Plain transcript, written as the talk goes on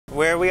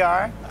Where we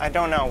are? I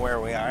don't know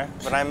where we are,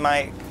 but I'm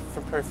Mike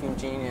for Perfume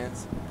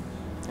Genius,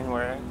 and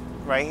we're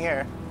right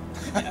here.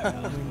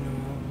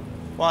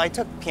 Well, I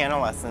took piano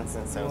lessons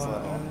since I was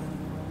little,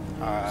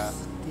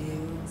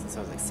 since I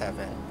was like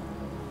 7.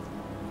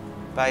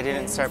 But I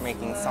didn't start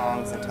making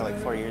songs until like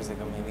 4 years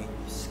ago, maybe.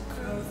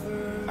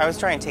 I was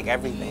trying to take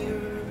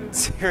everything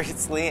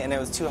seriously, and it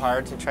was too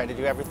hard to try to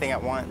do everything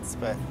at once,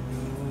 but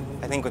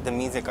I think with the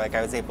music, like,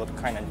 I was able to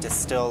kind of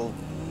distill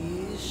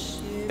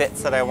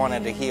bits that I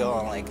wanted to heal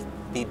and like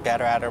be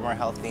better at or more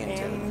healthy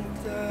into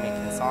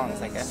making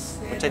songs, I guess.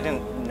 Which I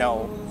didn't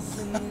know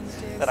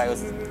that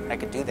I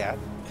could do that,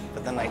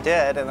 but then I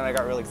did, and then I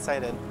got really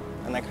excited,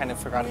 and I kind of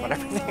forgot about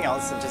everything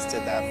else and just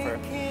did that for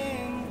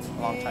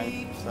a long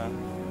time. So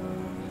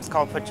it's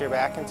called Put Your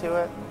Back Into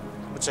It,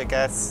 which I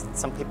guess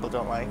some people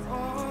don't like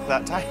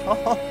that title.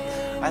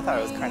 I thought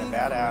it was kind of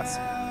badass.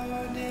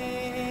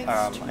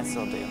 I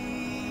still do.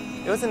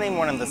 It was the name of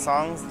one of the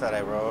songs that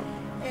I wrote,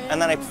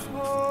 and then I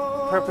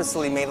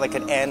purposely made like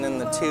an N in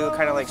the 2,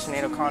 kind of like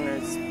Sinead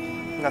O'Connor's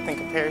Nothing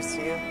Compares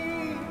to You,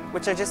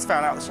 which I just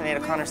found out that Sinead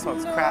O'Connor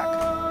smokes crack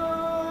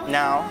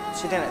now.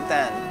 She didn't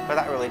then, but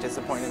that really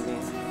disappointed me.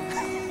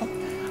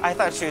 I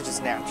thought she was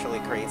just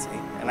naturally crazy,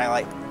 and I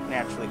like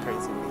naturally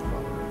crazy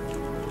people.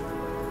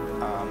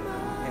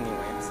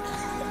 Anyways.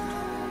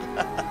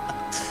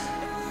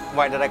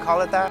 Why did I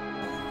call it that?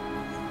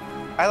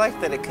 I like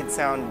that it could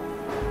sound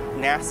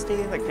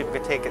nasty, like people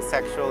could take it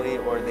sexually,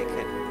 or they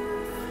could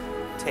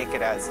take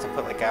it as to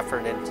put like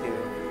effort into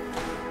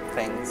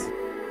things.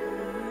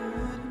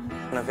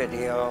 In a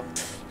video,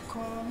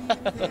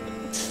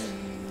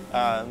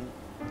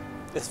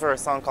 it's for a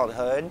song called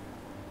Hood.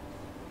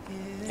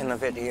 In the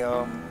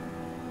video,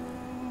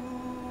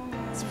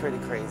 it's pretty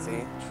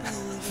crazy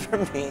for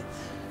me.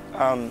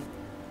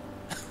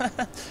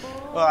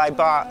 Well, I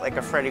bought like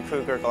a Freddy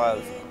Krueger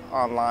glove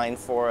online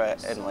for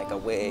it and like a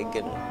wig,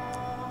 and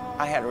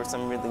I had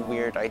some really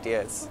weird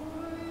ideas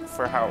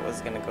for how it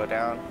was going to go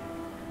down.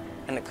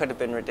 And it could have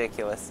been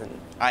ridiculous, and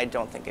I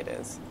don't think it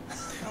is.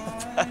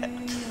 But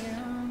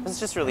it was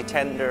just really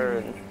tender,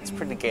 and it's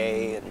pretty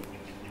gay and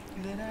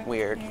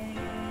weird.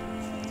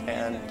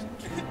 And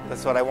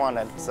that's what I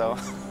wanted, so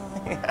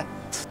yeah.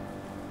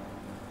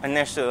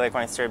 Initially, like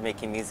when I started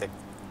making music,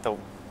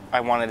 I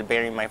wanted to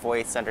bury my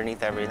voice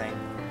underneath everything.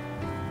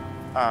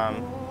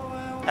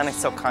 And I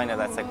still kind of,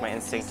 that's like my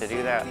instinct to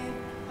do that.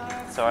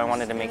 So I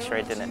wanted to make sure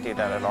I didn't do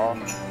that at all.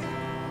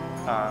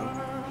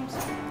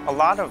 A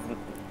lot of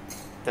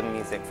the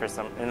music for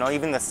some,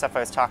 even the stuff I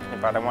was talking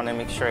about, I wanted to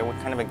make sure I went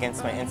kind of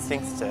against my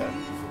instincts to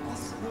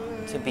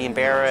be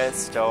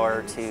embarrassed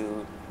or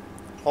to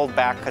hold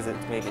back because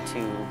it's maybe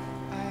too,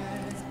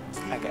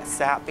 I guess,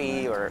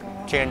 sappy or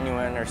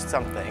genuine or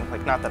something.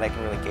 Like, not that I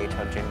can really gauge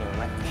how genuine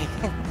that be,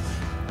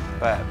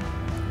 but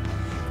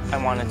I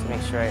wanted to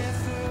make sure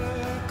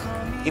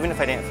even if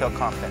I didn't feel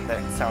confident,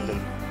 that it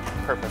sounded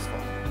purposeful.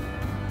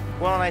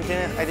 Well, and I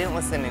didn't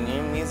listen to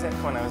new music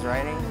when I was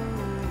writing,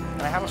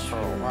 and I haven't for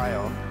a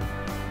while.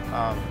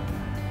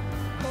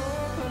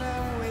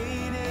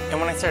 And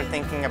when I started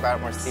thinking about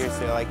it more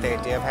seriously, I like the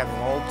idea of having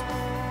old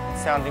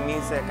sounding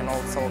music and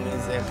old soul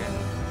music and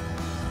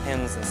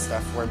hymns and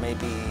stuff where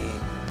maybe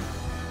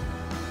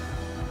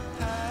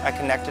I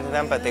connected to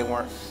them, but they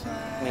weren't,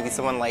 maybe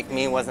someone like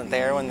me wasn't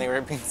there when they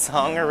were being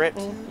sung or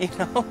written,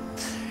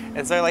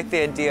 And so I like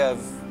the idea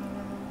of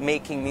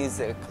making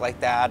music like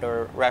that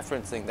or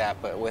referencing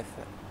that, but with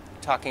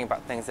talking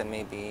about things that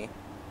maybe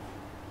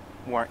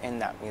weren't in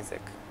that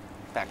music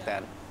back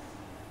then.